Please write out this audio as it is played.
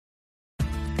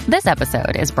This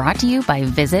episode is brought to you by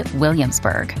Visit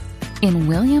Williamsburg. In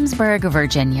Williamsburg,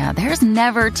 Virginia, there's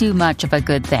never too much of a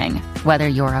good thing. Whether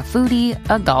you're a foodie,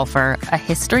 a golfer, a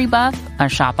history buff, a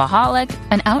shopaholic,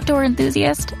 an outdoor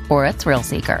enthusiast, or a thrill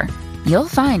seeker, you'll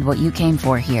find what you came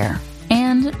for here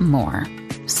and more.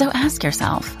 So ask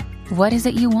yourself, what is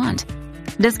it you want?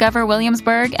 Discover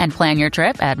Williamsburg and plan your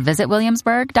trip at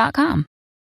visitwilliamsburg.com.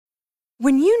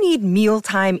 When you need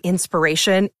mealtime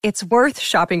inspiration, it's worth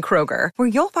shopping Kroger, where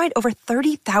you'll find over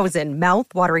 30,000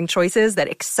 mouth-watering choices that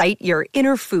excite your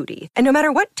inner foodie. And no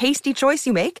matter what tasty choice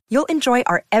you make, you'll enjoy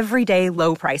our everyday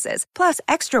low prices, plus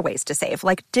extra ways to save,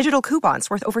 like digital coupons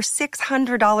worth over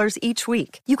 $600 each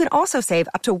week. You can also save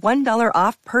up to $1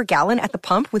 off per gallon at the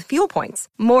pump with fuel points.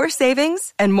 More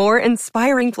savings and more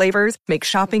inspiring flavors make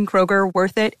shopping Kroger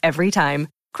worth it every time.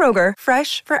 Kroger,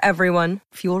 fresh for everyone.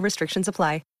 Fuel restrictions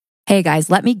apply. Hey guys,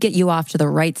 let me get you off to the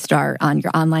right start on your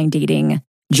online dating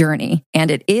journey. And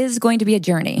it is going to be a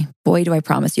journey. Boy, do I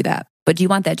promise you that. But do you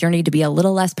want that journey to be a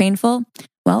little less painful?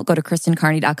 Well, go to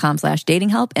KristenCarney.com/dating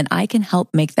help and I can help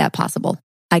make that possible.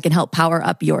 I can help power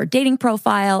up your dating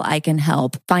profile. I can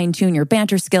help fine tune your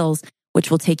banter skills, which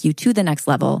will take you to the next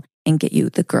level and get you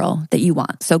the girl that you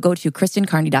want. So go to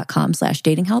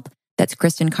KristenCarney.com/dating help. That's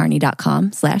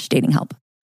KristenCarney.com/dating help.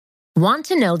 Want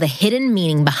to know the hidden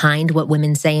meaning behind what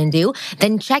women say and do?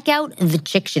 Then check out The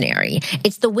Chictionary.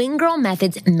 It's the Wing Girl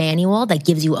Method's manual that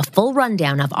gives you a full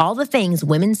rundown of all the things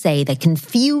women say that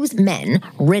confuse men,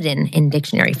 written in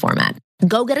dictionary format.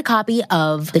 Go get a copy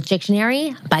of The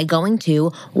Chictionary by going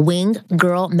to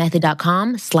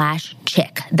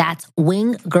winggirlmethod.com/chick. That's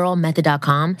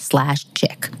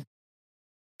winggirlmethod.com/chick.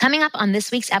 Coming up on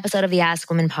this week's episode of the Ask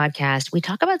Women podcast, we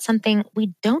talk about something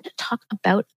we don't talk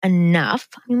about enough.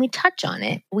 I mean, we touch on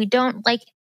it. We don't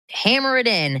hammer it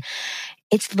in.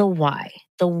 It's the why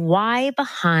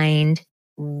behind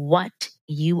what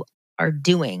you are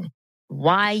doing,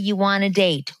 why you want to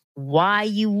date, why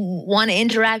you want to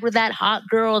interact with that hot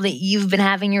girl that you've been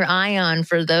having your eye on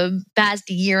for the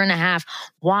past year and a half,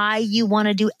 why you want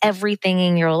to do everything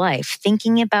in your life.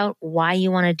 Thinking about why you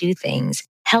want to do things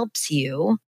helps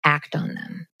you act on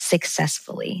them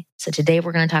successfully. So today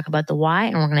we're going to talk about the why,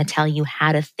 and we're going to tell you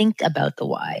how to think about the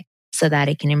why so that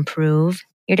it can improve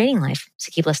your dating life.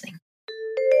 So keep listening.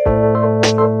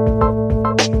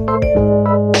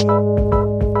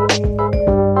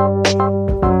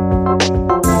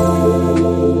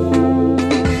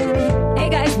 Hey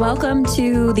guys, welcome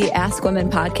to the Ask Women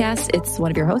podcast. It's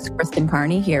one of your hosts, Kristen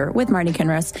Carney, here with Marnie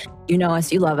Kinross. You know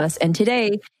us, you love us. And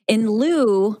today, in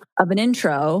lieu of an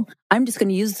intro, I'm just going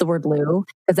to use the word Lou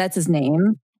because that's his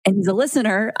name. And he's a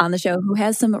listener on the show who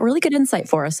has some really good insight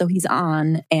for us. So he's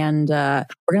on and we're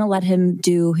going to let him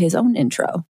do his own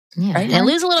intro. Yeah. Right? And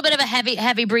Lou's a little bit of a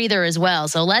heavy breather as well.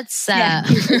 So let's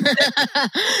let's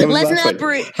not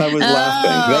breathe. I was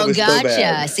laughing. That was gotcha. So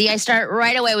bad. See, I start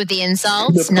right away with the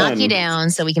insults, knock you down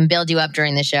so we can build you up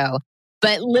during the show.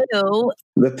 But Lou,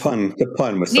 the pun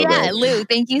was so bad. Lou,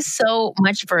 thank you so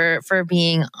much for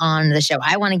being on the show.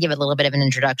 I want to give it a little bit of an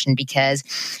introduction because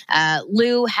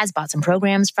Lou has bought some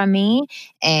programs from me,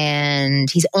 and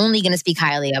he's only going to speak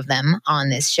highly of them on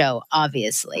this show,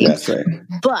 obviously. That's right.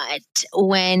 But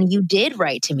when you did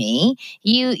write to me,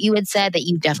 you had said that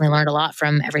you definitely learned a lot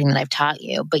from everything that I've taught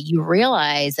you, but you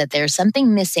realize that there's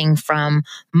something missing from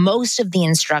most of the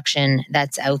instruction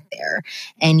that's out there.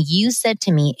 And you said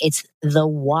to me, it's the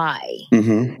why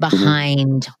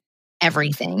behind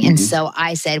everything. And so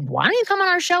I said, why don't you come on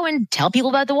our show and tell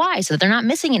people about the why so that they're not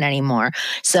missing it anymore?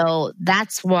 So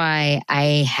that's why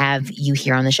I have you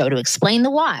here on the show to explain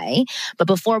the why. But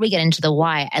before we get into the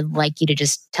why, I'd like you to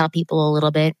just tell people a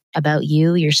little bit about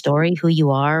you, your story, who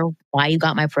you are, why you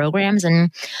got my programs,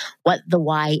 and what the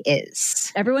why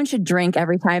is. Everyone should drink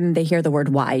every time they hear the word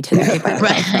why today.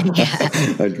 Right. Yeah.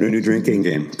 A new drinking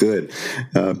game. Good.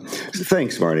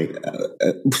 Thanks, Marty.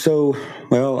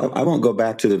 I won't go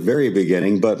back to the very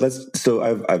beginning, but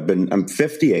I'm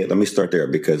 58. Let me start there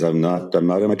because I'm not in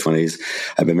my 20s.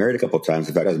 I've been married a couple of times.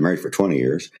 In fact, I was married for 20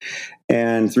 years.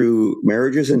 And through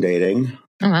marriages and dating,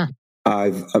 I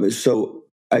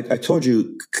told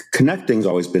you connecting's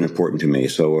always been important to me.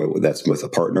 So that's with a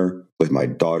partner, with my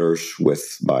daughters,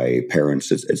 with my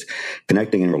parents. It's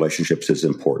connecting in relationships is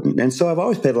important. And so I've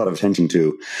always paid a lot of attention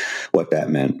to what that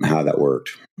meant, how that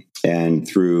worked. And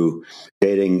through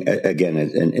dating, again,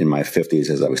 in my 50s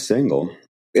as I was single,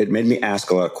 it made me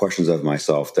ask a lot of questions of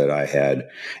myself that I had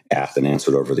asked and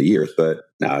answered over the years. But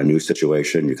now a new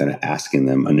situation, you're kind of asking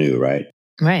them anew, right?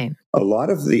 Right. A lot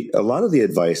of the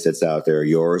advice that's out there,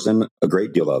 yours and a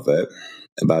great deal of it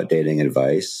about dating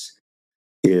advice,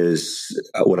 is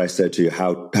what I said to you,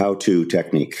 how to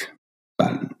technique.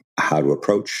 how to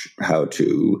approach, how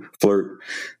to flirt,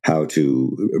 how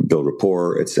to build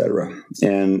rapport, etc.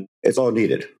 And it's all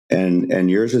needed. And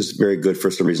yours is very good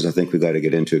for some reasons I think we've got to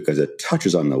get into because it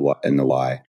touches on the what and the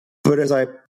why. But as I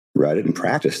read it and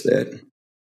practiced it,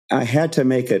 I had to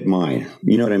make it mine.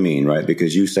 You know what I mean, right?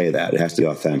 Because you say that. It has to be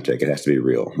authentic. It has to be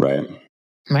real, right?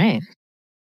 Right.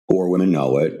 Or women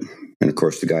know it. And of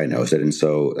course, the guy knows it. And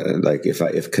so,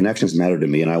 if connections matter to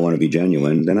me and I want to be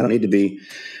genuine, then I don't need to be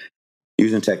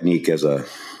using technique as a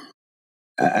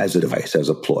device, as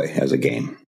a ploy, as a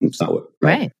game. It's not what.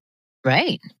 Right.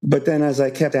 But then as I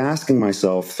kept asking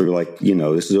myself through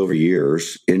this is over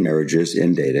years in marriages,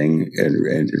 in dating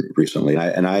and recently,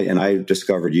 and I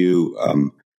discovered you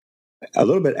a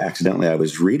little bit accidentally. I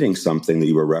was reading something that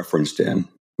you were referenced in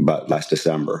about last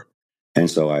December. And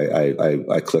so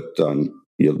I clicked on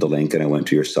the link and I went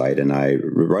to your site and I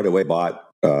right away bought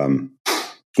one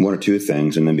or two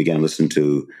things and then began listening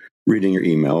to reading your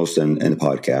emails and the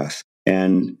podcast.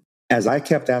 And as I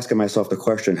kept asking myself the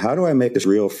question, how do I make this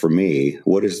real for me?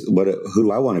 Who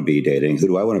do I want to be dating? Who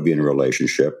do I want to be in a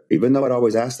relationship? Even though I'd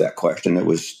always asked that question, it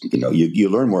was, you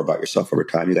learn more about yourself over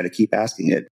time. You got to keep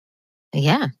asking it.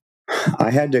 Yeah.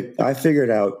 I figured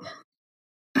out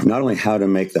not only how to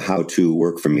make the how-to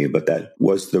work for me, but that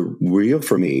was the real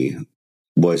for me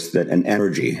was that an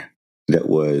energy that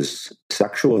was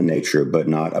sexual in nature, but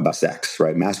not about sex,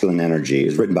 right? Masculine energy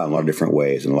is written about in a lot of different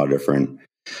ways and a lot of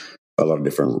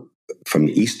different, from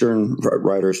the Eastern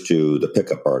writers to the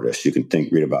pickup artists. You can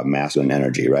read about masculine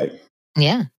energy, right?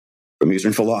 Yeah. From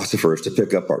Eastern philosophers to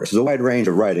pickup artists. There's a wide range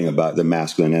of writing about the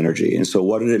masculine energy. And so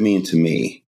what did it mean to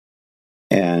me?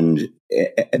 And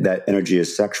that energy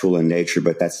is sexual in nature,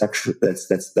 but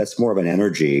that's more of an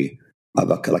energy of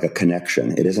like a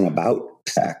connection. It isn't about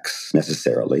sex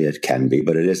necessarily. It can be,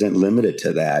 but it isn't limited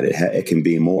to that. It can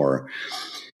be more.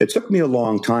 It took me a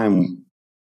long time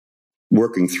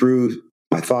working through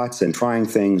my thoughts and trying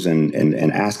things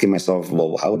and asking myself,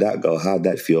 well, how would that go? How'd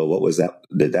that feel? What was that?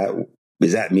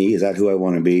 Is that me? Is that who I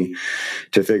want to be?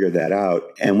 To figure that out.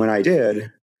 And when I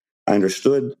did, I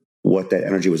understood what that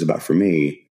energy was about for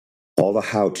me. All the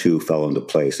how-to fell into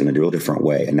place in a real different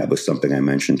way. And that was something I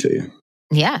mentioned to you.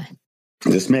 Yeah.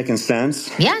 Is this making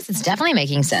sense? Yes, it's definitely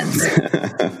making sense.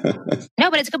 No,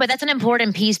 but it's good. But that's an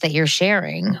important piece that you're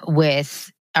sharing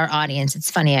with our audience.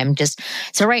 It's funny.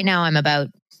 So right now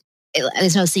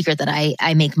there's no secret that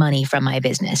I make money from my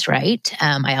business, right?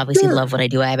 I obviously love what I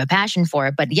do. I have a passion for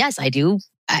it, but yes, I do.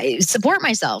 I support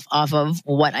myself off of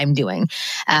what I'm doing.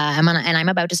 I'm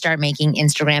about to start making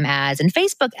Instagram ads and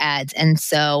Facebook ads. And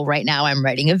so right now I'm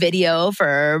writing a video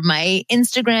for my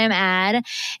Instagram ad.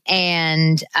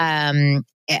 And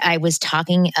I was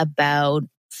talking about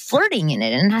flirting in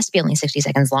it, and it has to be only 60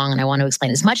 seconds long. And I want to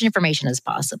explain as much information as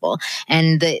possible.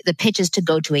 And the pitch is to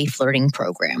go to a flirting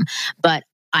program. But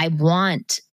I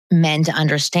want men to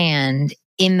understand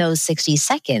in those 60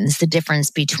 seconds, the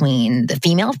difference between the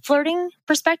female flirting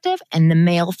perspective and the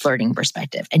male flirting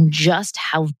perspective and just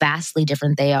how vastly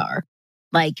different they are.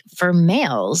 Like for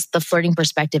males, the flirting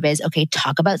perspective is, okay,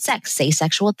 talk about sex, say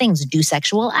sexual things, do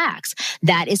sexual acts.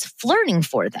 That is flirting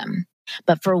for them.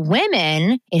 But for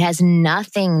women, it has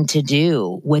nothing to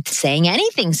do with saying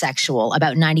anything sexual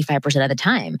about 95% of the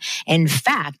time. In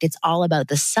fact, it's all about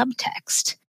the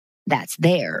subtext that's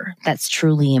there, that's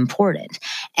truly important.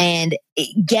 And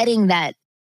getting that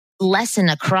lesson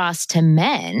across to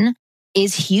men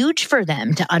is huge for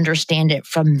them to understand it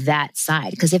from that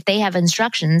side. Because if they have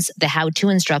instructions, the how-to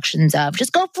instructions of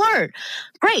just go flirt,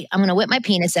 great, I'm going to whip my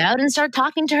penis out and start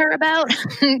talking to her about,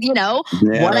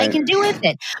 what I can do with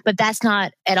it. But that's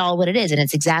not at all what it is. And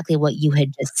it's exactly what you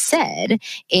had just said.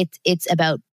 It's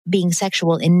about being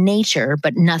sexual in nature,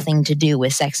 but nothing to do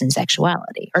with sex and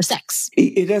sexuality or sex.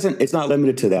 It's not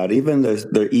limited to that. Even the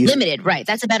limited, right.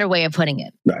 That's a better way of putting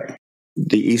it. Right.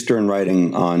 The Eastern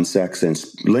writing on sex and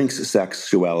links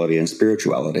sexuality and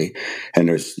spirituality. And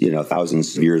there's,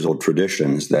 thousands of years old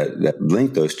traditions that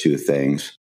link those two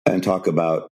things and talk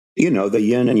about, the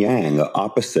yin and yang, the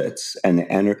opposites and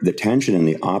the tension in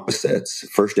the opposites,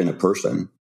 first in a person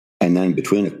and then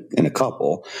in a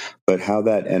couple, but how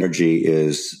that energy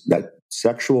is, that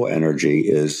sexual energy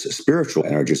is spiritual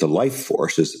energy, it's a life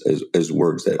force, is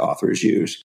words that authors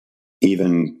use.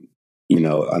 Even,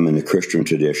 I'm in the Christian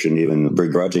tradition, even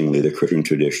begrudgingly, the Christian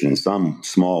tradition in some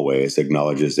small ways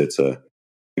acknowledges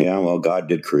God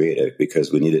did create it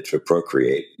because we need it to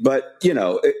procreate. But,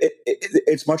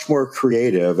 it's much more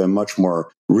creative and much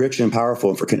more rich and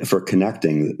powerful for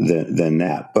connecting than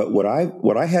that. But what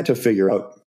I had to figure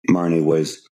out, Marnie,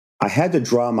 was I had to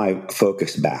draw my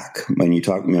focus back. When you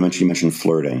mentioned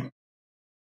flirting.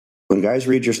 when guys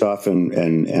read your stuff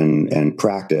and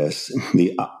practice,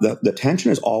 the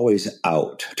tension is always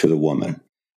out to the woman,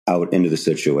 out into the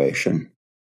situation.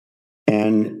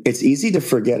 And it's easy to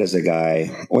forget as a guy,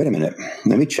 wait a minute,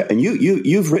 let me check. And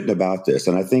you've written about this,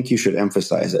 and I think you should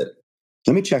emphasize it.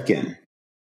 Let me check in.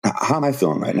 How am I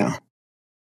feeling right now?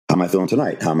 How am I feeling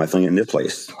tonight? How am I feeling in this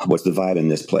place? What's the vibe in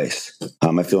this place? How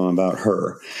am I feeling about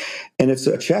her? And it's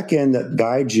a check-in that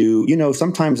guides you. You know,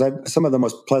 sometimes some of the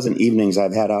most pleasant evenings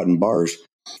I've had out in bars,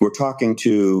 we're talking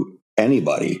to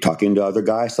anybody, talking to other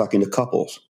guys, talking to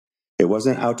couples. It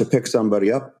wasn't out to pick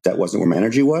somebody up. That wasn't where my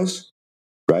energy was.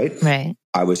 Right.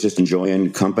 I was just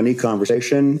enjoying company,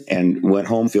 conversation, and went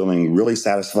home feeling really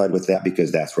satisfied with that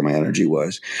because that's where my energy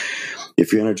was.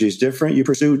 If your energy is different, you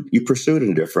pursue it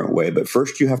in a different way. But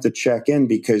first you have to check in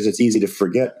because it's easy to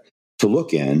forget to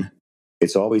look in.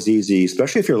 It's always easy,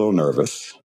 especially if you're a little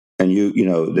nervous. And you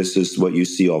know, this is what you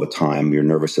see all the time. You're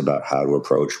nervous about how to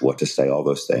approach, what to say, all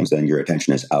those things. Then your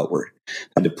attention is outward.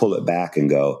 And to pull it back and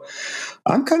go,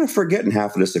 I'm kind of forgetting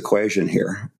half of this equation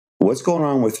here. What's going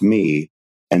on with me?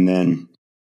 And then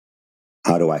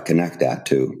how do I connect that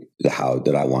to the how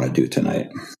that I want to do tonight?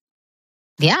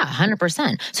 Yeah,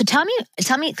 100%. So tell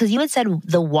me, because you had said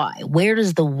the why. Where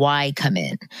does the why come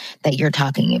in that you're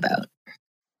talking about?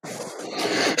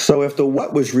 So if the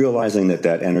what was realizing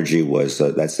that energy was,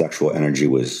 that sexual energy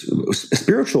was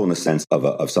spiritual in the sense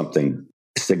of something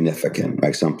significant,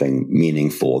 like something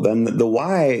meaningful, then the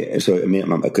why, so I mean,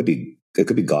 it could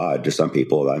be God to some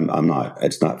people. I'm not,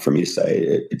 it's not for me to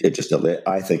say. It just,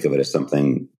 I think of it as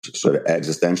something sort of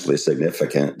existentially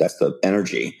significant. That's the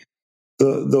energy.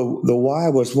 The why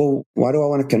was, well, why do I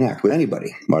want to connect with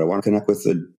anybody? Why do I want to connect with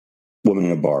a woman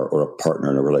in a bar or a partner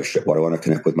in a relationship? Why do I want to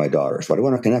connect with my daughters? Why do I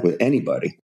want to connect with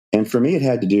anybody? And for me, it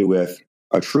had to do with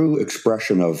a true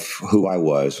expression of who I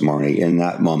was, Marnie, in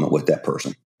that moment with that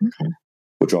person. Okay.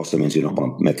 Which also means you don't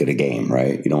want to make it a game,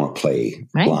 right? You don't want to play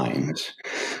blinds.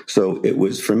 So it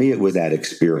was, for me, it was that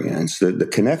experience. The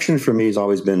connection for me has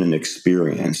always been an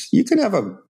experience. You can have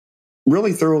a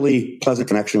really thoroughly pleasant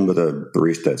connection with a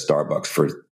barista at Starbucks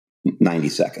for 90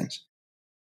 seconds.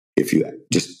 If you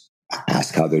just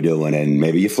ask how they're doing and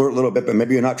maybe you flirt a little bit, but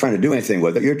maybe you're not trying to do anything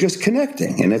with it. You're just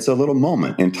connecting. And it's a little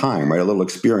moment in time, right? A little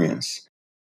experience.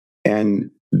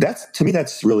 And that's, to me,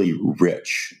 that's really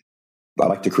rich. I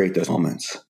like to create those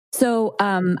moments. So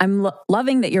I'm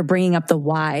loving that you're bringing up the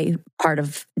why part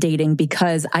of dating,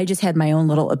 because I just had my own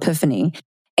little epiphany.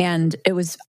 And it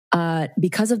was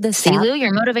because of this. See, Lou,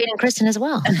 you're motivating Kristen as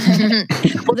well.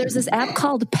 Well, there's this app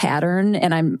called Pattern,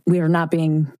 and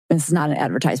this is not an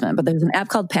advertisement, but there's an app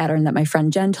called Pattern that my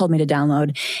friend Jen told me to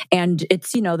download. And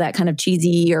it's, you know, that kind of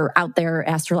cheesy or out there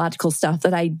astrological stuff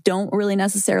that I don't really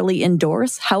necessarily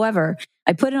endorse. However,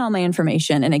 I put in all my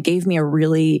information and it gave me a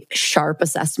really sharp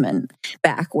assessment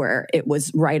back where it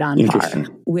was right on par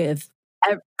with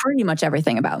pretty much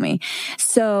everything about me.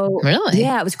 So really?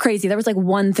 Yeah, it was crazy. There was like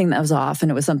one thing that was off,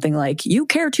 and it was something like, you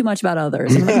care too much about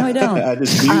others. And I'm like, no, I don't. I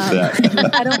just use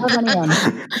that. I don't love anyone.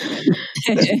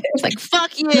 It's like,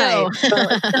 fuck you. Right.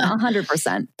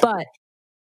 100%. But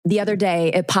the other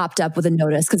day it popped up with a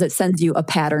notice because it sends you a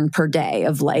pattern per day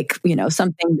of, like, you know,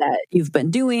 something that you've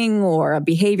been doing or a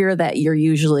behavior that you're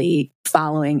usually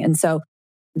following. And so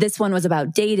this one was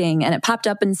about dating, and it popped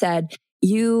up and said,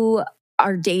 you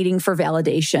are dating for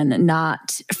validation,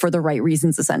 not for the right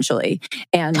reasons, essentially.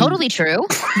 And totally true.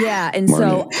 Yeah. And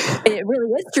so it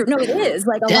really is true. No, it is.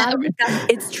 Like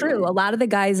it's true. A lot of the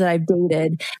guys that I've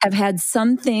dated have had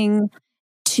something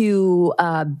to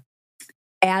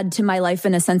add to my life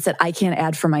in a sense that I can't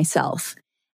add for myself.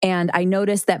 And I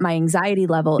noticed that my anxiety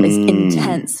level is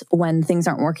intense when things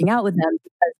aren't working out with them,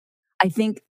 because I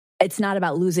think it's not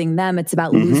about losing them. It's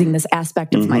about losing this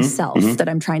aspect of myself that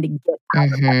I'm trying to get out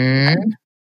of them.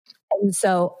 And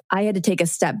so I had to take a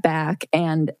step back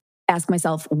and ask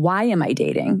myself, why am I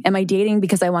dating? Am I dating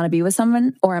because I want to be with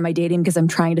someone, or am I dating because I'm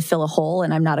trying to fill a hole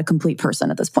and I'm not a complete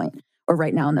person at this point or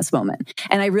right now in this moment?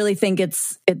 And I really think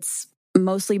it's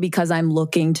mostly because I'm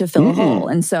looking to fill a hole.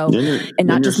 And so, and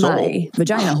not just my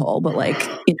vagina hole, but, like,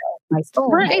 you know, my soul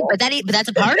right, hole. but that's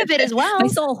a part of it as well. My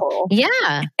soul hole.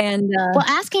 Yeah. And well,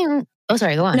 asking. Oh,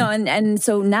 sorry. Go on. No, and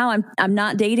so now I'm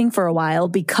not dating for a while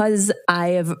because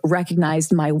I have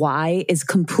recognized my why is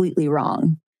completely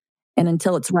wrong. And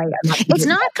until it's right, it's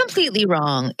not completely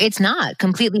wrong. It's not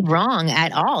completely wrong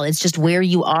at all. It's just where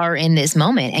you are in this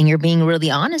moment, and you're being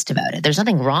really honest about it. There's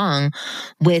nothing wrong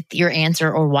with your answer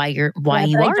or why you are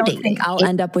dating. I don't think I'll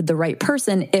end up with the right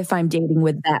person if I'm dating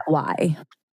with that why.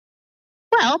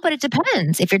 Well, but it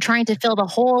depends. If you're trying to fill the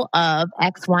hole of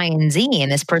X, Y, and Z,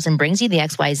 and this person brings you the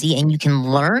X, Y, Z, and you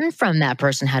can learn from that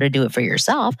person how to do it for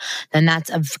yourself, then that's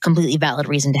a completely valid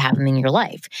reason to have them in your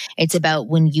life. It's about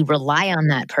when you rely on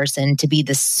that person to be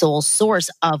the sole source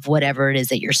of whatever it is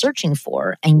that you're searching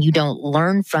for, and you don't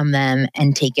learn from them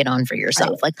and take it on for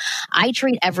yourself. Like, I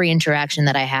treat every interaction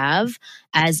that I have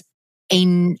as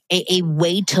a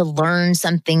way to learn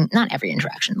something. Not every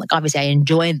interaction. Like, obviously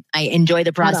I enjoy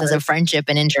the process of friendship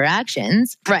and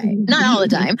interactions, right? Not all the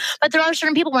time, but there are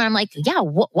certain people where I'm like, yeah,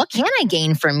 what can I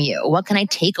gain from you? What can I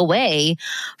take away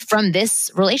from this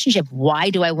relationship? Why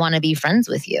do I want to be friends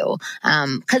with you?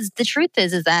 Because the truth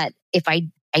is that if I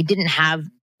didn't have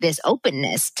this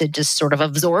openness to just sort of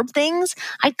absorb things,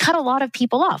 I'd cut a lot of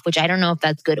people off, which I don't know if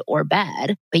that's good or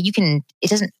bad, but it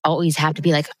doesn't always have to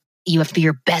be like, you have to be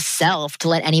your best self to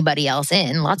let anybody else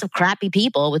in. Lots of crappy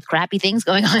people with crappy things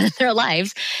going on in their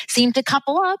lives seem to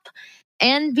couple up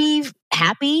and be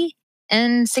happy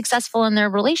and successful in their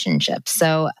relationships.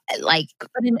 So, like,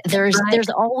 there's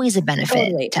always a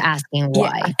benefit to asking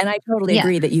why. Yeah, and I totally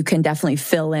agree that you can definitely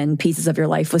fill in pieces of your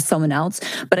life with someone else.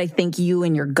 But I think you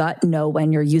and your gut know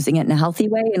when you're using it in a healthy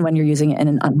way and when you're using it in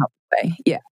an unhealthy way.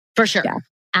 Yeah, for sure. Yeah.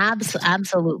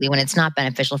 Absolutely. When it's not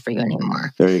beneficial for you anymore.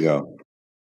 There you go.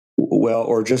 Well,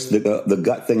 or just the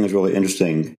gut thing is really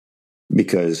interesting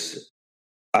because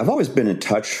I've always been in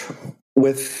touch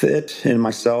with it in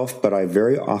myself, but I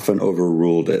very often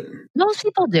overruled it. Most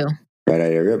people do. Right.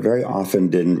 I very often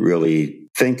didn't really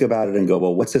think about it and go,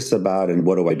 well, what's this about and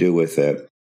what do I do with it?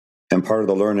 And part of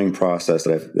the learning process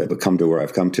that I've come to where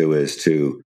I've come to is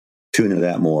to tune into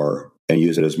that more and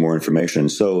use it as more information.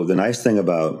 So the nice thing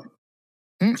about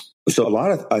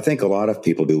I think a lot of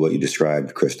people do what you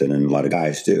described, Kristen, and a lot of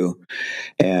guys do.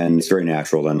 And it's very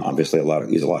natural. And obviously a lot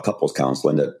of couples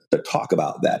counseling that talk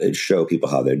about that and show people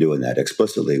how they're doing that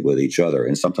explicitly with each other.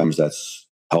 And sometimes that's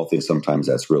healthy. Sometimes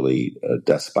that's really a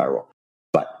death spiral.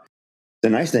 But the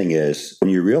nice thing is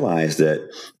when you realize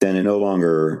that then it no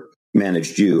longer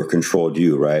managed you or controlled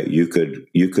you, right? You could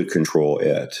control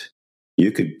it.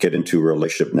 You could get into a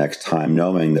relationship next time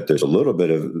knowing that there's a little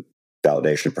bit of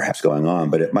validation perhaps going on,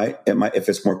 but it might, if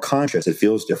it's more conscious, it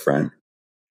feels different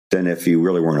than if you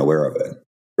really weren't aware of it.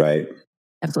 Right.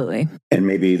 Absolutely. And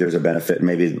maybe there's a benefit.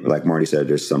 Maybe like Marty said,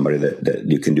 there's somebody that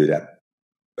you can do that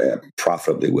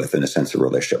profitably with in a sense of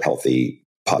relationship, healthy,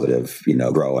 positive,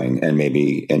 growing. And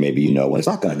maybe, when it's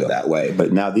not going to go that way,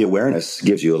 but now the awareness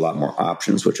gives you a lot more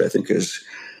options, which I think is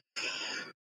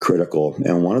critical.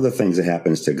 And one of the things that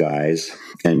happens to guys,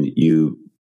 and you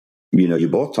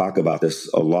both talk about this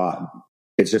a lot.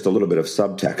 It's just a little bit of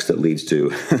subtext that leads to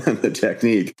the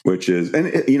technique, which is,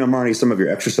 and Marty, some of your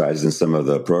exercises and some of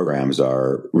the programs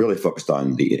are really focused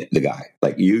on the guy.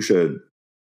 Like you should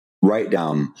write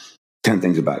down 10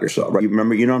 things about yourself, right? You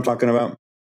remember, what I'm talking about?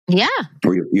 Yeah.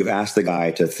 Where you've asked the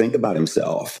guy to think about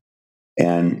himself,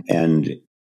 and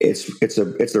it's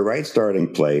the right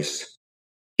starting place.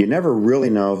 You never really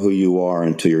know who you are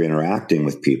until you're interacting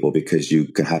with people because you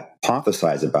can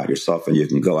hypothesize about yourself and you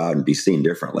can go out and be seen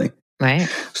differently. Right.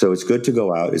 So it's good to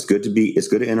go out. It's good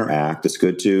to interact. It's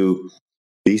good to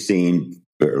be seen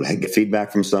or get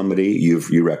feedback from somebody.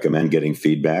 You recommend getting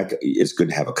feedback. It's good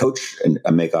to have a coach and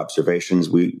make observations.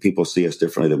 People see us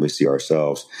differently than we see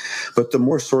ourselves. But the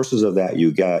more sources of that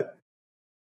you get,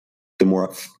 the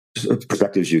more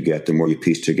perspectives you get, the more you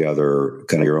piece together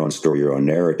kind of your own story, your own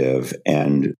narrative.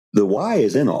 And the why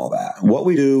is in all that. What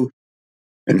we do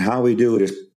and how we do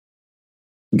it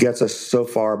gets us so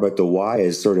far, but the why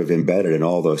is sort of embedded in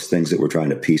all those things that we're trying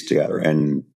to piece together.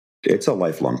 And it's a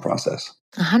lifelong process.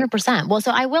 100%. Well,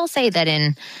 so I will say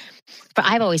that but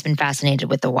I've always been fascinated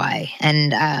with the why.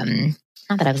 And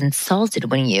not that I was insulted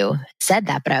when you said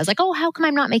that, but I was like, oh, how come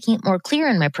I'm not making it more clear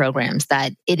in my programs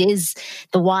that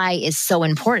the why is so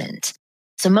important?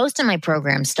 So most of my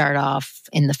programs start off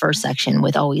in the first section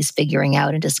with always figuring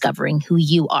out and discovering who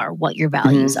you are, what your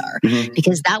values are,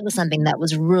 because that was something that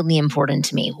was really important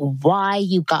to me. Why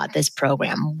you got this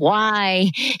program,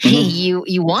 why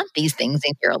you want these things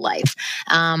in your life.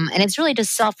 And it's really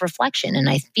just self-reflection. And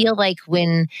I feel like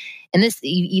and this,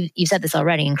 you said this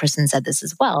already, and Kristen said this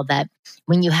as well, that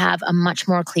when you have a much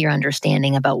more clear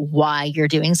understanding about why you're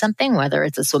doing something, whether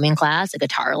it's a swimming class, a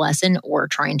guitar lesson, or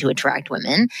trying to attract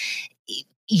women,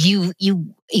 you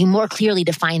more clearly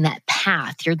define that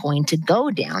path you're going to go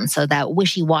down so that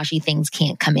wishy-washy things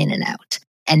can't come in and out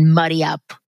and muddy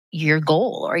up your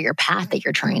goal or your path that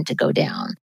you're trying to go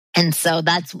down. And so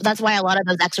that's why a lot of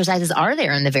those exercises are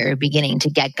there in the very beginning to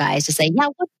get guys to say, yeah,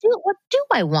 what do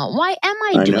I want? Why am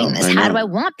I doing this? How do I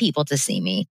want people to see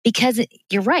me? Because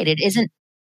you're right. It isn't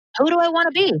Who do I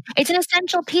want to be? It's an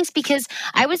essential piece because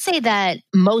I would say that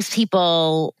most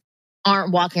people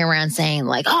aren't walking around saying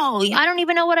like, oh, I don't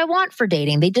even know what I want for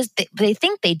dating. They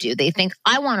think they do. They think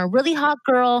I want a really hot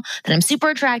girl that I'm super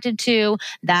attracted to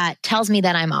that tells me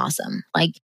that I'm awesome.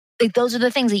 Like those are the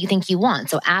things that you think you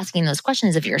want. So asking those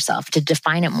questions of yourself to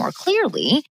define it more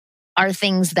clearly are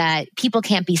things that people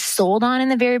can't be sold on in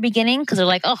the very beginning because they're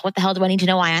like, oh, what the hell do I need to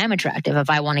know why I'm attractive if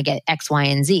I want to get X, Y,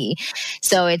 and Z?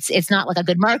 So it's not like a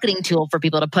good marketing tool for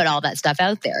people to put all that stuff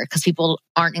out there because people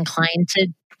aren't inclined to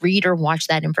read or watch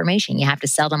that information. You have to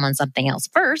sell them on something else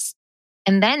first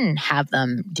and then have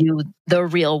them do the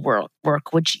real world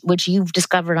work, which you've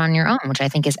discovered on your own, which I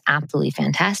think is absolutely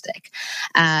fantastic.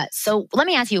 So let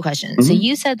me ask you a question. Mm-hmm. So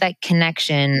you said that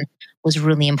connection was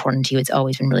really important to you. It's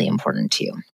always been really important to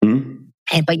you.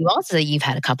 Mm-hmm. But you also say you've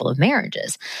had a couple of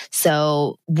marriages.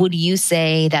 So would you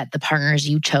say that the partners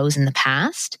you chose in the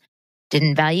past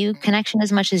didn't value connection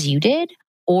as much as you did?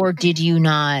 Or did you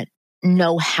not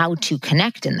know how to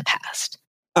connect in the past?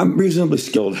 I'm reasonably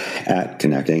skilled at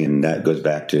connecting, and that goes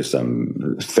back to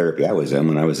some therapy I was in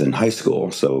when I was in high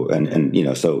school. So,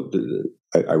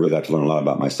 I really got to learn a lot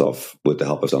about myself with the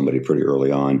help of somebody pretty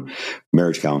early on.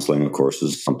 Marriage counseling, of course,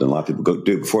 is something a lot of people go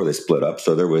do before they split up.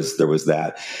 So there was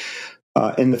that.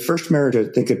 In the first marriage, I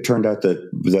think it turned out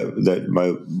that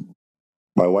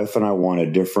my wife and I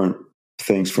wanted different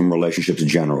things from relationships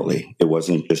generally. It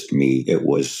wasn't just me; it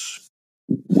was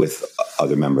with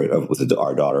other members, with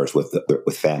our daughters,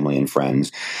 with family and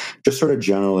friends. Just sort of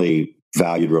generally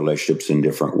valued relationships in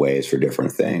different ways for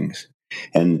different things.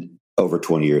 And over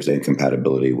 20 years, the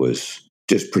incompatibility was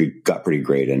just got pretty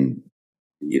great, and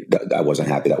I wasn't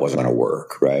happy. That wasn't going to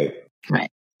work, right? Right.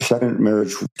 Second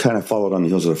marriage kind of followed on the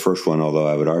heels of the first one, although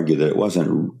I would argue that it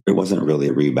wasn't really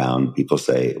a rebound. People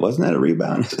say, wasn't that a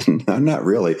rebound? No, not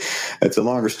really. It's a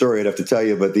longer story I'd have to tell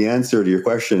you, but the answer to your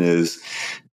question is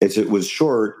it was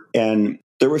short, and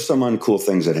there were some uncool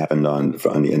things that happened on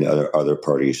the other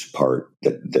party's part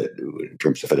that in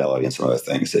terms of fidelity and some other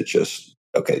things that just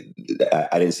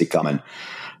I didn't see coming,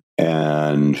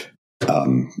 and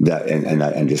that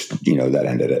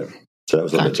ended it. So that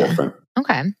was a little bit different.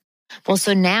 Okay. Well,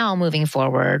 so now moving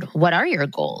forward, what are your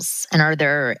goals? And are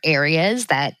there areas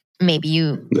that maybe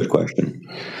you... Good question.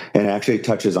 And it actually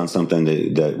touches on something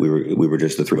that we were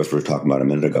just, the three of us were talking about a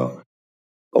minute ago.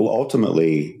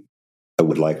 Ultimately, I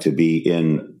would like to be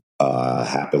in a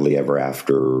happily ever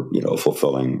after,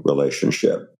 fulfilling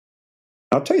relationship.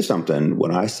 I'll tell you something.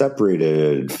 When I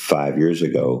separated 5 years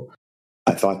ago,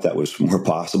 I thought that was more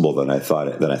possible than I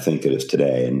think it is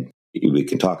today. And we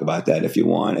can talk about that if you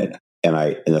want it. And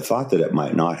the thought that it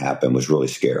might not happen was really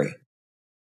scary.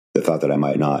 The thought that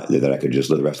I could just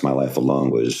live the rest of my life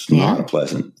alone was not a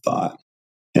pleasant thought.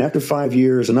 And after 5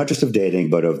 years, and not just of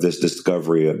dating, but of this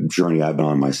discovery journey I've been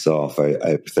on myself,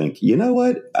 I think, you know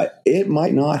what? It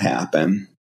might not happen.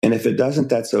 And if it doesn't,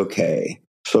 that's okay.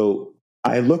 So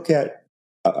I look at,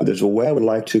 there's a way I would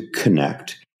like to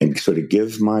connect and sort of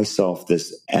give myself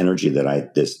this energy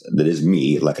that is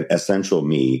me, like an essential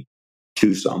me,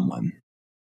 to someone.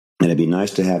 And it'd be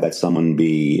nice to have that someone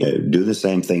do the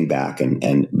same thing back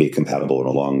and be compatible and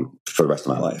along for the rest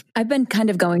of my life. I've been kind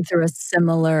of going through a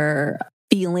similar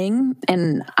feeling,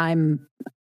 and I'm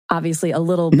obviously a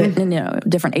little bit,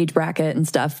 different age bracket and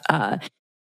stuff.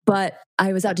 But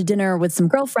I was out to dinner with some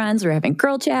girlfriends. We were having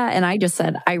girl chat, and I just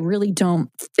said, I really don't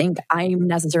think I'm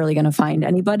necessarily going to find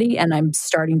anybody, and I'm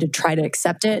starting to try to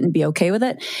accept it and be okay with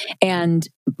it. And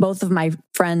both of my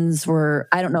friends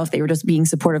I don't know if they were just being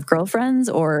supportive girlfriends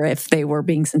or if they were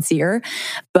being sincere,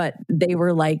 but they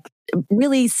were like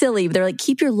really silly. They're like,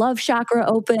 keep your love chakra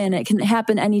open. It can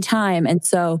happen anytime. And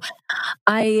so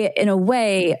I, in a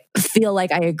way, feel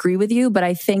like I agree with you, but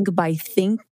I think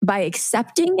by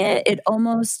accepting it, it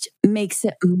almost makes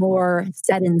it more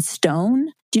set in stone.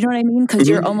 Do you know what I mean? Because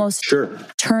you're almost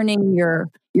turning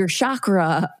your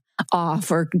chakra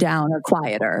off or down or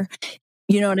quieter.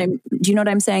 Do you know what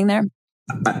I'm saying there?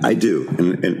 I do.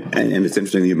 And it's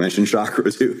interesting that you mentioned chakra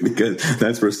too, because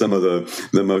that's where some of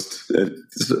the most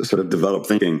sort of developed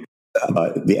thinking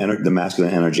about the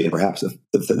masculine energy and perhaps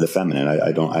the feminine.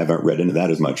 I haven't read into that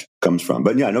as much comes from,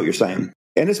 but yeah, I know what you're saying.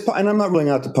 And I'm not ruling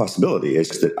out the possibility. It's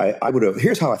just that I would have,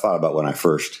 here's how I thought about when I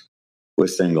first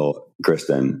was single,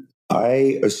 Kristen.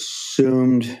 I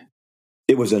assumed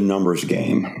it was a numbers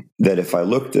game, that if I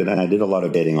looked at, and I did a lot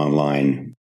of dating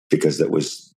online because there were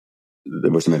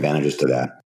some advantages to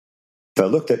that. If I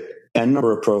looked at n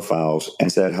number of profiles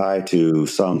and said hi to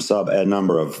some n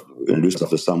number of, introduced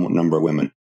myself to some number of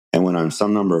women, and went on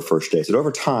some number of first dates, that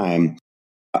over time,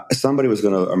 somebody was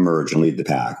going to emerge and lead the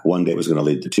pack. One date was going to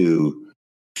lead to two.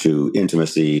 to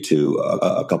intimacy to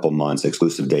a couple months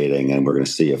exclusive dating, and we're going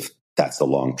to see if that's the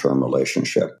long-term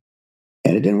relationship.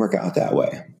 And it didn't work out that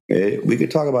way. We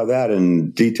could talk about that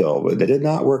in detail, but it did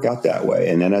not work out that way.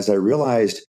 And then as I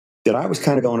realized that I was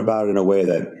kind of going about it in a way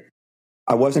that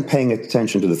I wasn't paying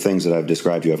attention to the things that I've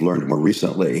described I've learned more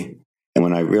recently. And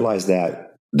when I realized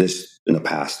that this in the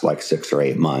past like 6 or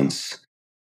 8 months,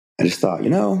 I just thought,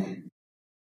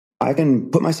 I can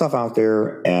put myself out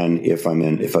there, and if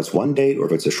it's one date or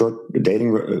if it's a short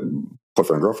dating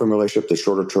boyfriend-girlfriend relationship, the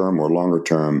shorter term or longer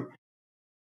term,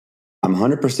 I'm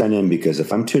 100% in, because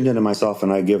if I'm tuned into myself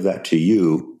and I give that to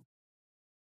you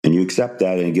and you accept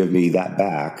that and give me that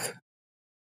back,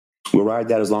 we'll ride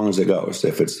that as long as it goes.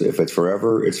 If it's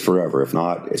forever, it's forever. If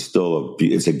not, it's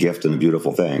a gift and a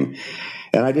beautiful thing.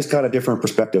 And I just got a different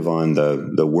perspective on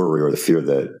the worry or the fear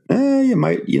that it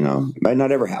might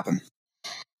not ever happen.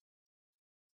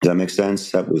 Does that make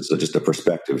sense? That was just a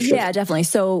perspective shift. Yeah, definitely.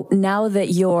 So now that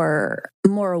you're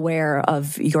more aware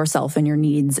of yourself and your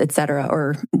needs, et cetera,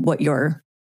 or your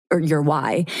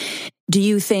why, do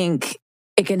you think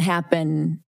it can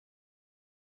happen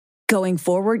going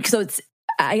forward? So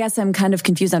I guess I'm kind of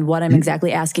confused on what I'm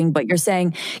exactly asking, but you're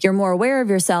saying you're more aware of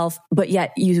yourself, but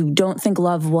yet you don't think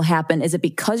love will happen. Is it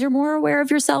because you're more aware of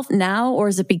yourself now, or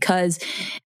is it because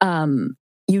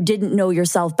you didn't know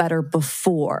yourself better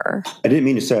before? I didn't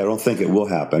mean to say I don't think it will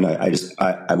happen. I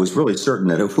was really certain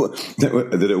that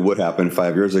it would happen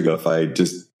 5 years ago if I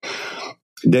just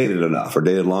dated enough or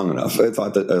dated long enough. I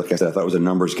thought that, like I said, it was a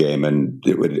numbers game and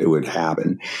it would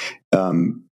happen.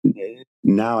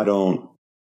 Now I don't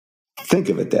think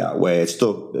of it that way. It's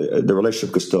still, the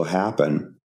relationship could still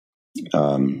happen,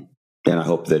 and I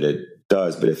hope that it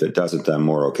does. But if it doesn't, I'm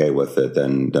more okay with it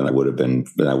than I would have been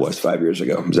than I was 5 years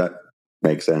ago. Does that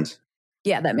make sense?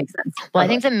 Yeah, that makes sense. Well, I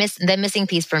think the missing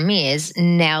piece for me is,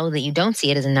 now that you don't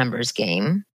see it as a numbers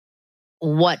game,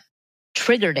 what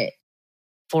triggered it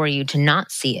for you to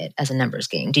not see it as a numbers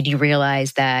game? Did you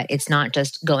realize that it's not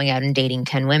just going out and dating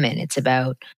 10 women? It's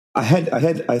about...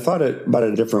 I thought about it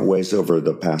in different ways over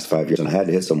the past 5 years, and I had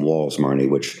to hit some walls, Marnie,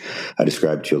 which I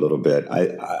described to you a little bit.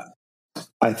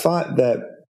 I thought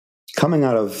that coming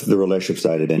out of the relationships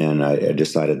I had been in, I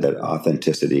decided that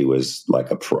authenticity was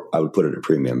like I would put it at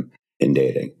premium in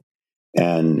dating.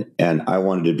 And I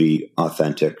wanted to be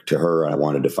authentic to her, and I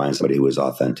wanted to find somebody who was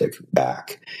authentic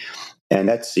back. And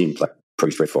that seemed like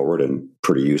pretty straightforward and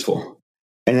pretty useful.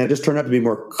 And it just turned out to be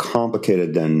more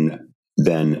complicated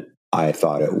than I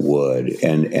thought it would.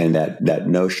 And that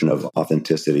notion of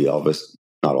authenticity,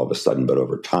 not all of a sudden, but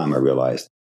over time, I realized,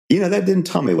 that didn't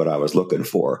tell me what I was looking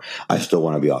for. I still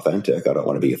want to be authentic. I don't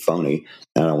want to be a phony,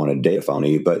 and I don't want to date a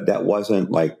phony, but that wasn't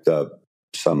like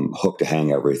some hook to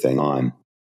hang everything on.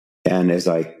 And as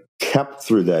I kept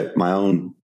through my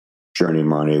own journey,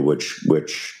 Marnie,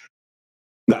 which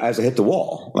as I hit the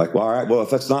wall, like, well, all right, well, if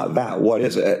that's not that, what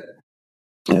is it?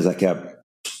 As I kept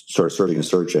sort of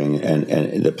searching,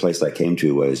 and the place I came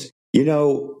to was,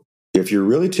 if you're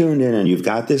really tuned in and you've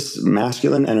got this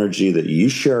masculine energy that you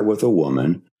share with a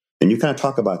woman, and you kind of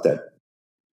talk about that.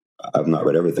 I've not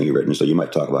read everything you've written, so you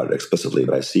might talk about it explicitly,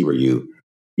 but I see where you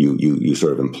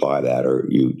sort of imply that, or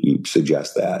you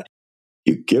suggest that.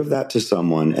 You give that to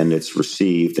someone and it's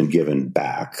received and given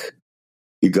back.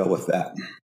 You go with that.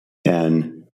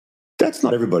 And that's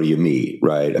not everybody you meet,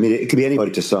 right? I mean, it could be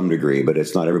anybody to some degree, but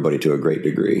it's not everybody to a great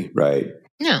degree, right?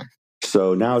 No.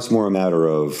 So now it's more a matter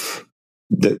of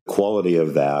the quality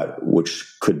of that,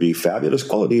 which could be fabulous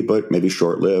quality, but maybe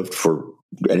short-lived for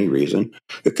any reason.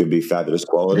 It could be fabulous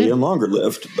quality and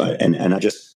longer-lived. And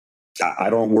I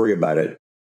don't worry about it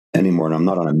anymore, and I'm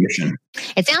not on a mission.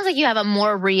 It sounds like you have a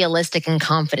more realistic and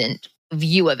confident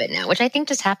view of it now, which I think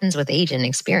just happens with age and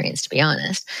experience, to be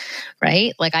honest,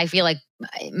 right? Like, I feel like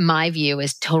my view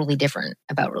is totally different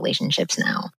about relationships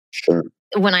now. Sure.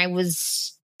 When I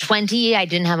was 20, I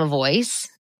didn't have a voice,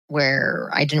 where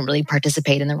I didn't really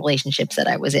participate in the relationships that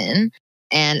I was in.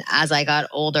 And as I got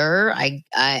older, I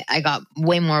got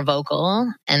way more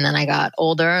vocal. And then I got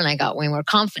older and I got way more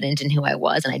confident in who I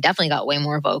was. And I definitely got way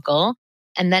more vocal.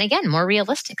 And then again, more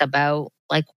realistic about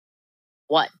like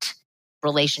what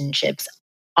relationships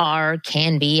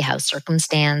can be, how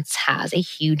circumstance has a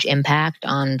huge impact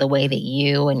on the way that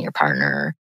you and your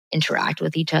partner interact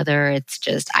with each other. It's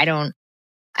just, I don't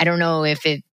know if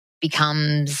it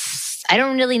becomes, I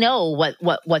don't really know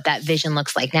what that vision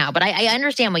looks like now, but I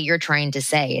understand what you're trying to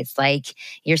say. It's like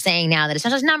you're saying now that it's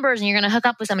not just numbers and you're going to hook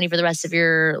up with somebody for the rest of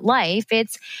your life.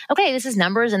 It's, okay, this is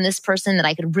numbers, and this person that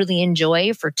I could really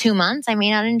enjoy for 2 months, I may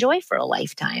not enjoy for a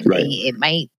lifetime. Right. It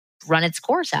might run its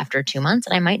course after 2 months,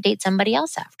 and I might date somebody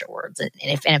else afterwards. And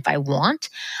if I want,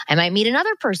 I might meet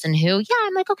another person who, yeah,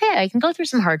 I'm like, okay, I can go through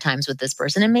some hard times with this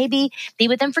person and maybe be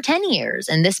with them for 10 years.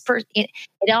 And this person,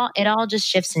 it all just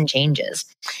shifts and changes.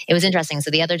 It was interesting.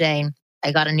 So the other day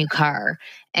I got a new car,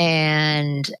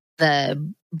 and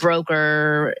the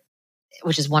broker,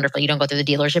 which is wonderful. You don't go through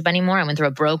the dealership anymore. I went through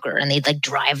a broker, and they'd like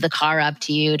drive the car up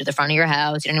to you to the front of your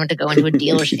house. You don't even have to go into a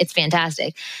dealership. It's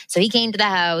fantastic. So he came to the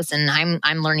house, and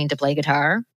I'm learning to play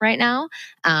guitar right now.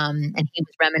 And he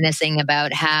was reminiscing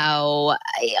about how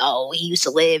he used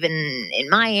to live in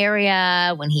my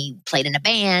area when he played in a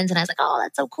band. And I was like, oh,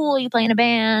 that's so cool. You play in a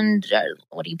band.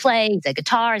 What do you play? He said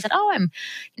guitar. I said, oh,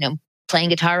 I'm playing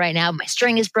guitar right now. My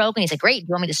string is broken. He's like, great. Do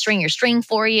you want me to string your string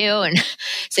for you? And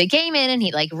so he came in and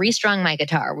he like restrung my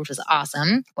guitar, which was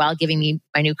awesome, while giving me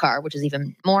my new car, which was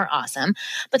even more awesome.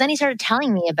 But then he started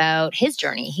telling me about his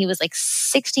journey. He was like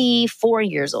 64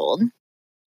 years old,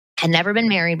 had never been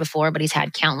married before, but he's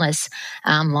had countless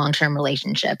long-term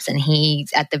relationships. And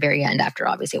he's at the very end, after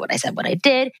obviously what I said, what I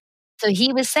did. So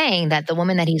he was saying that the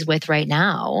woman that he's with right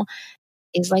now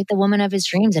is like the woman of his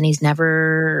dreams, and he's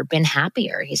never been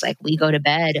happier. He's like, we go to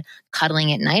bed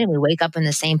cuddling at night and we wake up in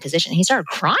the same position. He started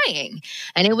crying,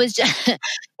 and it was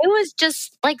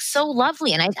just like so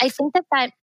lovely. And I think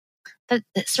that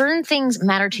certain things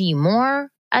matter to you more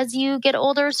as you get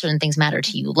older. Certain things matter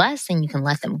to you less, and you can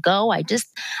let them go. I just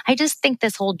think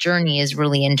this whole journey is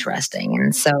really interesting.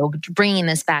 And so bringing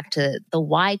this back to the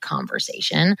why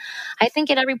conversation, I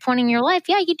think at every point in your life,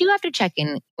 yeah, you do have to check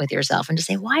in with yourself and just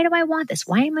say, why do I want this?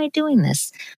 Why am I doing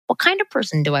this? What kind of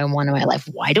person do I want in my life?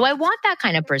 Why do I want that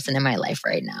kind of person in my life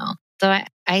right now? So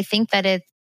I think that it's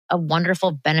a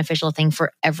wonderful, beneficial thing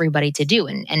for everybody to do.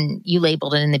 And you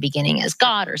labeled it in the beginning as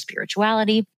God or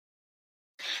spirituality.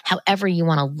 However you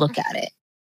want to look at it,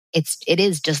 it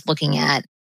is just looking at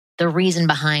the reason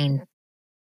behind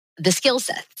the skill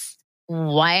sets.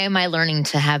 Why am I learning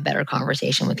to have better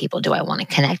conversation with people? Do I want to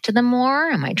connect to them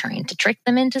more? Am I trying to trick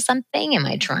them into something? Am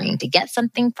I trying to get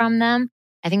something from them?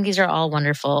 I think these are all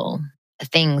wonderful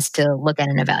things to look at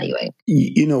and evaluate.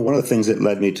 One of the things that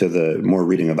led me to the more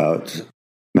reading about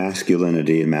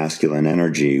masculinity and masculine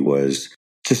energy was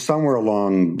just somewhere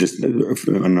along, just a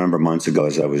number of months ago,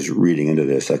 as I was reading into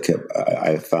this,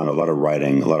 I found a lot of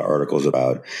writing, a lot of articles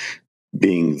about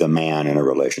being the man in a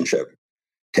relationship,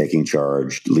 taking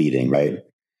charge, leading, right?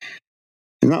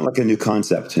 It's not like a new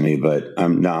concept to me, but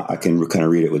I can kind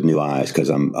of read it with new eyes because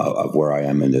I'm of where I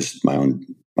am in this, my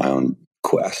own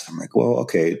quest. I'm like, well,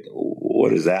 okay,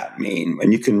 what does that mean?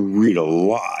 And you can read a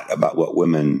lot about what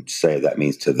women say that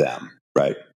means to them,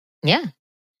 right? Yeah.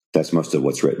 That's most of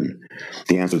what's written.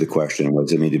 The answer to the question, what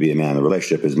does it mean to be a man in a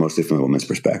relationship, is mostly from a woman's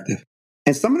perspective.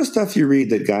 And some of the stuff you read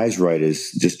that guys write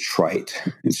is just trite.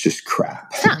 It's just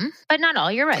crap. Some, but not all.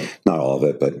 You're right. Not all of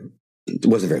it, but it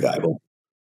wasn't very valuable.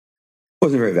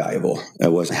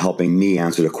 It wasn't helping me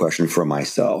answer the question for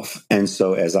myself. And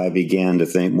so as I began to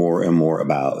think more and more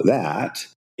about that,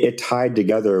 it tied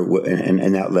together,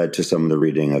 and that led to some of the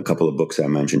reading, a couple of books I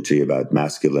mentioned to you about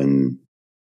masculine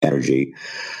energy,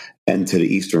 and to the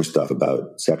Eastern stuff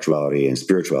about sexuality and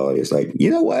spirituality. It's like,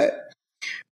 you know what?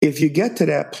 If you get to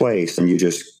that place and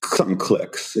something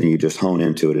clicks and you just hone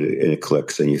into it and it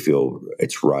clicks and you feel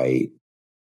it's right,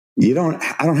 you don't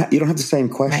have the same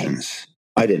questions.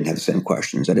 Right. I didn't have the same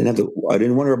questions. I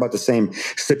didn't wonder about the same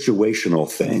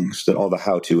situational things that all the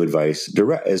how-to advice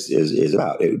is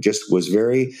about. It just was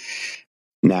very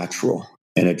natural,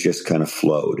 and it just kind of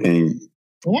flowed. And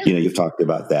yeah. You've talked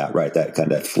about that, right? That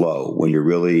kind of flow when you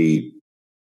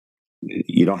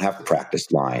don't have to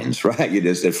practice lines, right?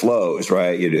 It flows,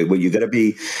 right? You got to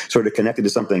be sort of connected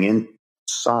to something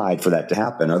inside for that to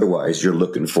happen. Otherwise, you're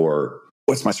looking for,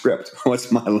 what's my script?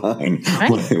 What's my line?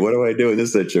 Right. What do I do in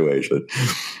this situation?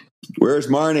 Where's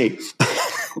Marnie?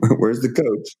 Where's the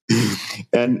coach?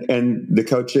 And the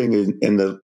coaching and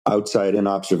the outside in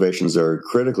observations are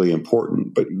critically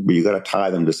important, but you got to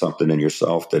tie them to something in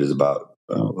yourself that is about,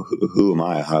 who am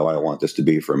I? How I want this to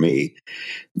be for me.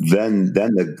 Then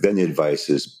the advice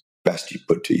is best you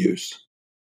put to use.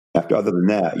 Other than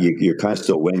that, you're kind of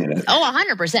still winging it. Oh,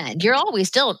 100%. You're always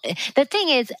still. The thing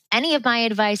is, any of my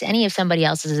advice, any of somebody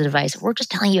else's advice, we're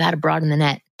just telling you how to broaden the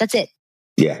net. That's it.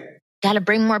 Yeah. Got to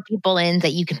bring more people in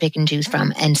that you can pick and choose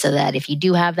from, and so that if you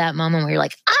do have that moment where you're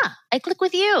like, I click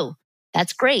with you,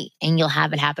 that's great, and you'll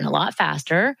have it happen a lot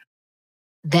faster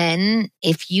than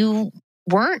if you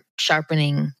weren't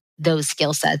sharpening those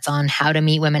skill sets on how to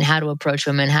meet women, how to approach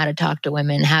women, how to talk to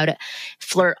women, how to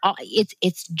flirt.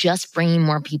 It's just bringing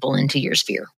more people into your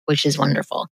sphere, which is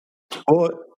wonderful.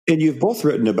 Well, and you've both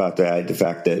written about that, the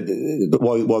fact that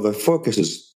while the focus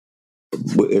is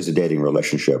is a dating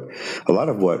relationship. A lot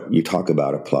of what you talk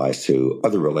about applies to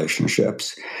other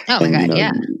relationships. Oh my God,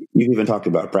 yeah. You even talked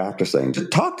about practicing.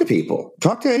 Just talk to people.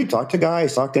 Talk to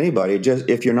guys. Talk to anybody. Just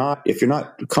if you're not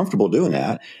comfortable doing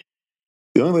that,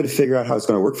 the only way to figure out how it's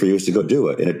going to work for you is to go do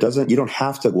it. And you don't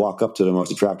have to walk up to the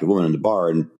most attractive woman in the bar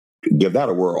and give that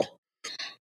a whirl.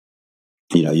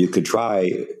 You could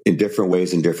try in different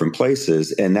ways in different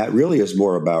places. And that really is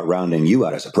more about rounding you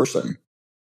out as a person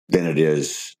than it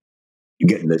is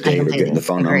getting the date or getting the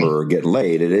phone number or getting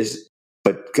laid. It is,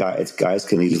 but guys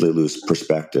can easily lose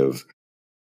perspective.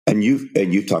 And you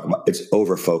talk about it's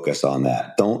over focus on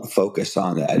that. Don't focus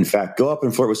on that. In fact, go up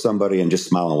and flirt with somebody and just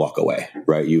smile and walk away.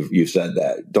 Right? You've said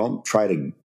that. Don't try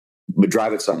to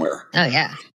drive it somewhere. Oh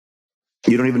yeah.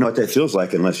 You don't even know what that feels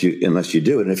like unless you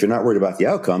do it. And if you're not worried about the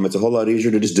outcome, it's a whole lot easier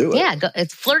to just do it. Yeah,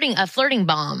 it's a flirting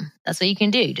bomb. That's what you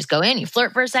can do. You just go in, you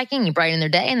flirt for a second, you brighten their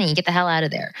day, and then you get the hell out of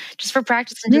there. Just for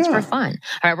practice and just for fun.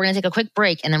 All right, we're going to take a quick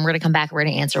break, and then we're going to come back. We're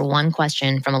going to answer one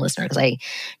question from a listener, because I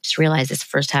just realized this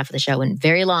first half of the show went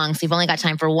very long, so you've only got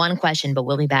time for one question, but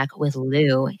we'll be back with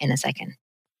Lou in a second.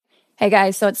 Hey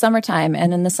guys, so it's summertime,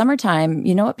 and in the summertime,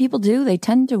 you know what people do? They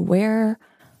tend to wear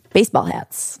baseball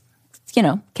hats.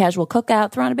 Casual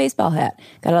cookout, throw on a baseball hat.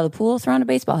 Got out of the pool, throw on a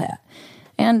baseball hat.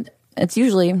 And it's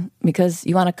usually because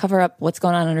you want to cover up what's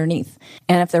going on underneath.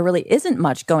 And if there really isn't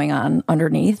much going on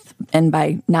underneath, and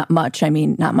by not much, I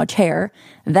mean not much hair,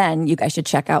 then you guys should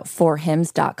check out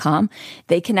forhims.com.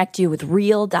 They connect you with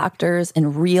real doctors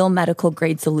and real medical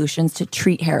grade solutions to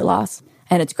treat hair loss.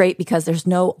 And it's great because there's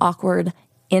no awkward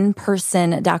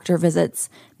in-person doctor visits,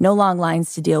 no long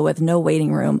lines to deal with, no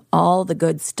waiting room, all the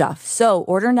good stuff. So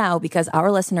order now, because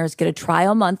our listeners get a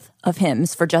trial month of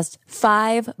Hims for just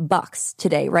 $5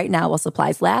 today, right now while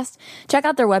supplies last. Check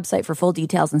out their website for full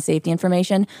details and safety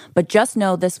information, but just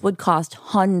know this would cost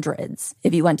hundreds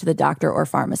if you went to the doctor or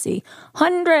pharmacy.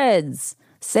 Hundreds!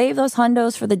 Save those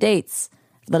hundos for the dates,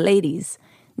 for the ladies.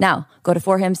 Now, go to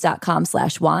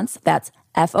forhims.com/wants. That's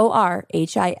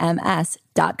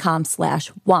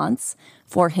FORHIMS.com/wants,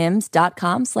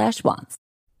 forhims.com/wants.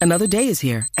 Another day is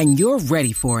here, and you're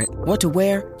ready for it. What to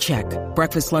wear? Check.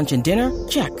 Breakfast, lunch, and dinner?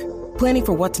 Check. Planning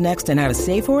for what's next and how to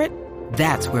save for it?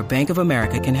 That's where Bank of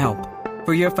America can help.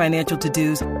 For your financial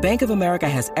to-dos, Bank of America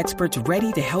has experts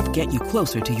ready to help get you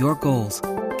closer to your goals.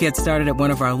 Get started at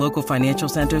one of our local financial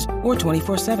centers or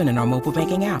 24/7 in our mobile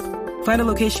banking app. Find a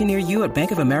location near you at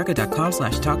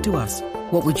bankofamerica.com/talktous.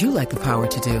 What would you like the power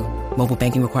to do? Mobile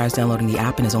banking requires downloading the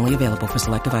app and is only available for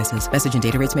select devices. Message and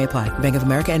data rates may apply. Bank of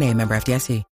America NA, member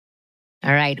FDIC.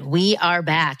 All right, we are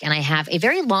back, and I have a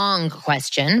very long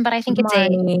question, but I think it's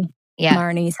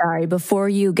Marnie, sorry. Before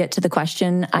you get to the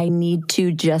question, I need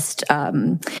to just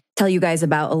tell you guys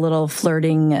about a little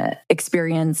flirting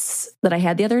experience that I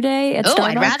had the other day at Starbucks.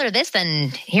 I'd rather this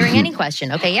than hearing any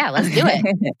question. Okay, yeah, let's do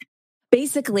it.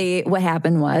 Basically, what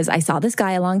happened was I saw this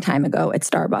guy a long time ago at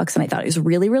Starbucks, and I thought he was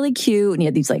really, really cute. And he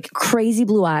had these crazy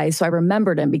blue eyes. So I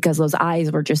remembered him because those eyes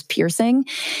were just piercing.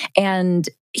 And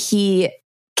he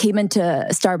came into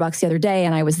Starbucks the other day,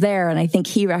 and I was there, and I think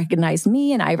he recognized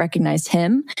me and I recognized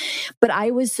him. But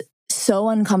I was so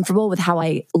uncomfortable with how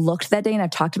I looked that day, and I've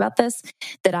talked about this,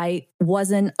 that I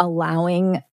wasn't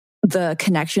allowing the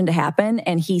connection to happen.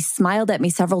 And he smiled at me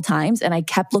several times, and I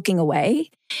kept looking away.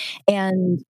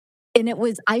 And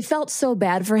I felt so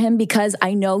bad for him because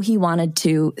I know he wanted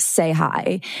to say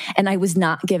hi, and I was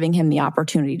not giving him the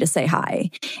opportunity to say hi.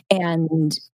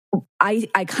 And I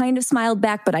kind of smiled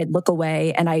back, but I'd look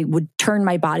away and I would turn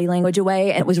my body language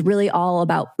away. And it was really all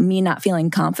about me not feeling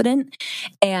confident.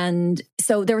 And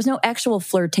so there was no actual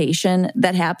flirtation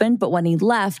that happened. But when he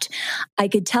left, I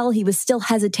could tell he was still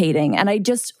hesitating. And I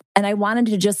wanted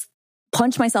to just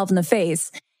punch myself in the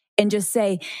face and just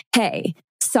say, hey,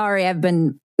 sorry, I've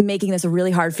been making this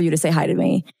really hard for you to say hi to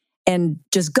me, and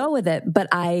just go with it. But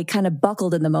I kind of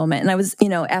buckled in the moment. And I was,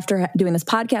 after doing this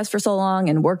podcast for so long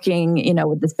and working,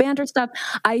 with this banter stuff,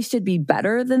 I should be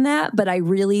better than that. But I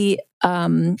really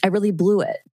blew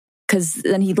it, because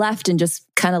then he left and just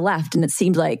kind of left. And it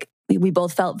seemed like we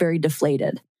both felt very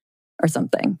deflated or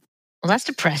something. Well, that's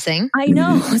depressing. I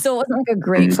know. So it wasn't a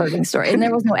great flirting story. And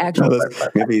there was no actual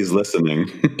maybe he's listening.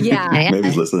 Yeah. Maybe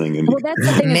he's listening. Well, that's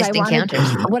the thing. Missed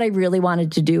encounters. What I really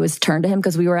wanted to do is turn to him,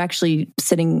 because we were actually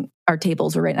our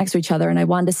tables were right next to each other. And I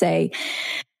wanted to say,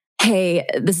 hey,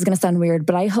 this is going to sound weird,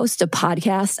 but I host a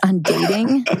podcast on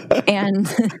dating. And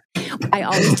I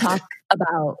always talk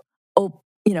about,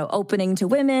 opening to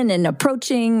women and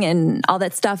approaching and all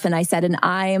that stuff. And I said, and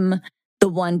I'm the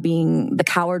one being the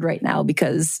coward right now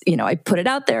because, I put it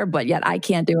out there, but yet I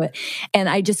can't do it. And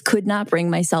I just could not bring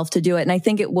myself to do it. And I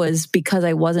think it was because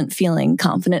I wasn't feeling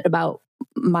confident about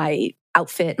my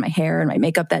outfit, my hair, and my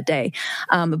makeup that day.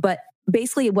 But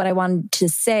basically what I wanted to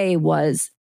say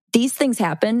was these things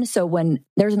happen. So when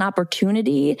there's an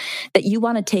opportunity that you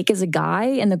want to take as a guy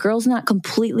and the girl's not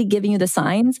completely giving you the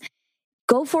signs,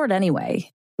 go for it anyway,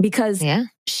 because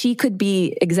she could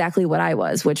be exactly what I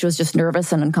was, which was just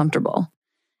nervous and uncomfortable.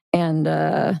 And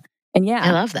yeah,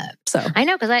 I love that. So I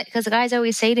know, because the guys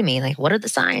always say to me, like, what are the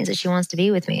signs that she wants to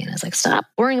be with me? And I was like, stop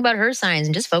worrying about her signs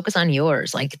and just focus on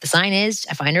yours. Like, the sign is,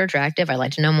 I find her attractive. I'd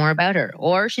like to know more about her.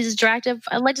 Or she's attractive.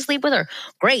 I'd like to sleep with her.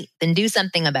 Great. Then do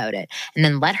something about it. And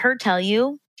then let her tell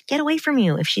you, get away from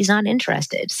you if she's not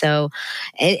interested. So,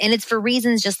 and it's for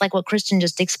reasons just like what Kristen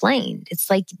just explained. It's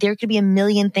like there could be a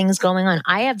million things going on.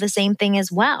 I have the same thing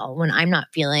as well when I'm not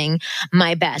feeling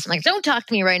my best. I'm like, don't talk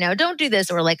to me right now. Don't do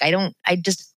this. Or like, I don't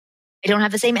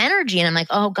have the same energy. And I'm like,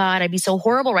 oh God, I'd be so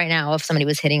horrible right now if somebody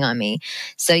was hitting on me.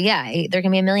 So yeah, there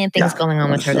can be a million things going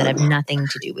on with her that have nothing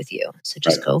to do with you. So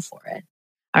just go for it.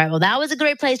 All right. Well, that was a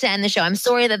great place to end the show. I'm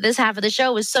sorry that this half of the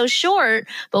show was so short,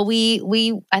 but I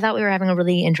thought we were having a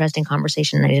really interesting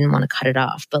conversation and I didn't want to cut it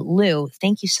off. But Lou,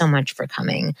 thank you so much for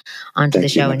coming onto the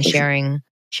show and sharing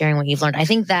what you've learned. I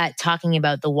think that talking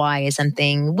about the why is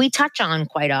something we touch on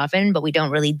quite often, but we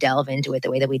don't really delve into it the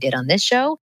way that we did on this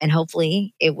show. And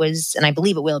hopefully it was, and I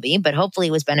believe it will be, but hopefully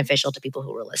it was beneficial to people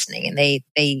who were listening and they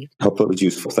hopefully it was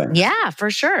useful. Thanks. Yeah,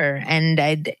 for sure. And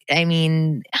I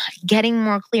mean, getting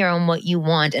more clear on what you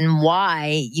want and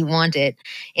why you want it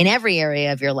in every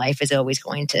area of your life is always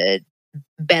going to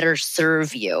better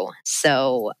serve you.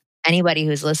 So anybody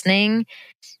who's listening,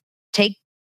 take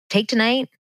tonight,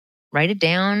 write it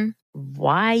down,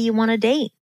 why you want to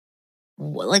date.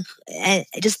 Like,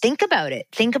 just think about it.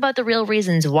 Think about the real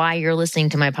reasons why you're listening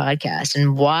to my podcast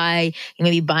and why you may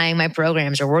be buying my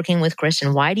programs or working with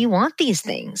Kristen. Why do you want these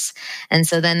things? And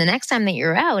so then the next time that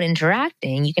you're out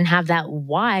interacting, you can have that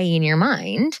why in your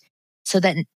mind so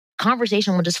that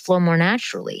conversation will just flow more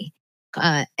naturally. Go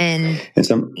on.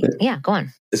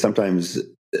 Sometimes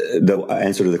the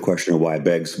answer to the question of why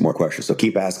begs more questions. So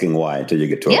keep asking why until you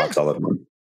get to a rock solid one.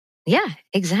 Yeah,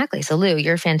 exactly. So Lou,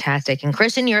 you're fantastic. And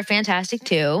Kristen, you're fantastic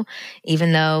too,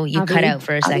 even though you cut out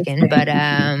for a second. But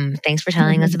thanks for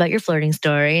telling us about your flirting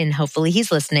story. And hopefully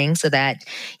he's listening so that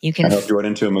you can... I hope you run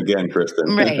into him again,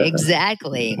 Kristen. Right,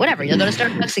 exactly. Whatever. You'll go to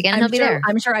Starbucks again and he'll be there.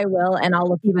 I'm sure I will. And I'll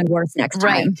look even worse next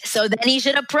time. Right. So then he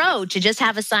should approach. Just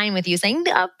have a sign with you saying,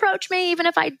 approach me, even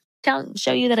if I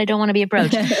show you that I don't want to be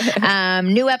approached.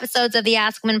 New episodes of the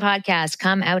Ask Women podcast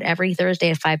come out every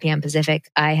Thursday at 5 p.m. Pacific.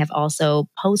 I have also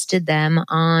posted them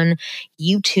on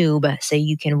YouTube, so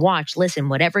you can watch, listen,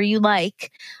 whatever you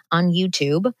like on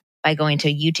YouTube by going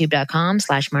to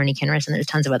youtube.com/Marni Kinrys. And there's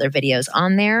tons of other videos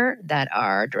on there that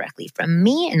are directly from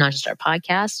me and not just our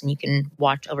podcast. And you can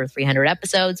watch over 300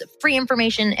 episodes, free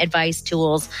information, advice,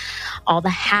 tools, all the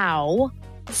how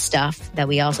stuff that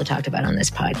we also talked about on this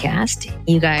podcast.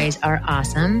 You guys are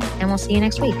awesome, and we'll see you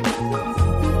next week.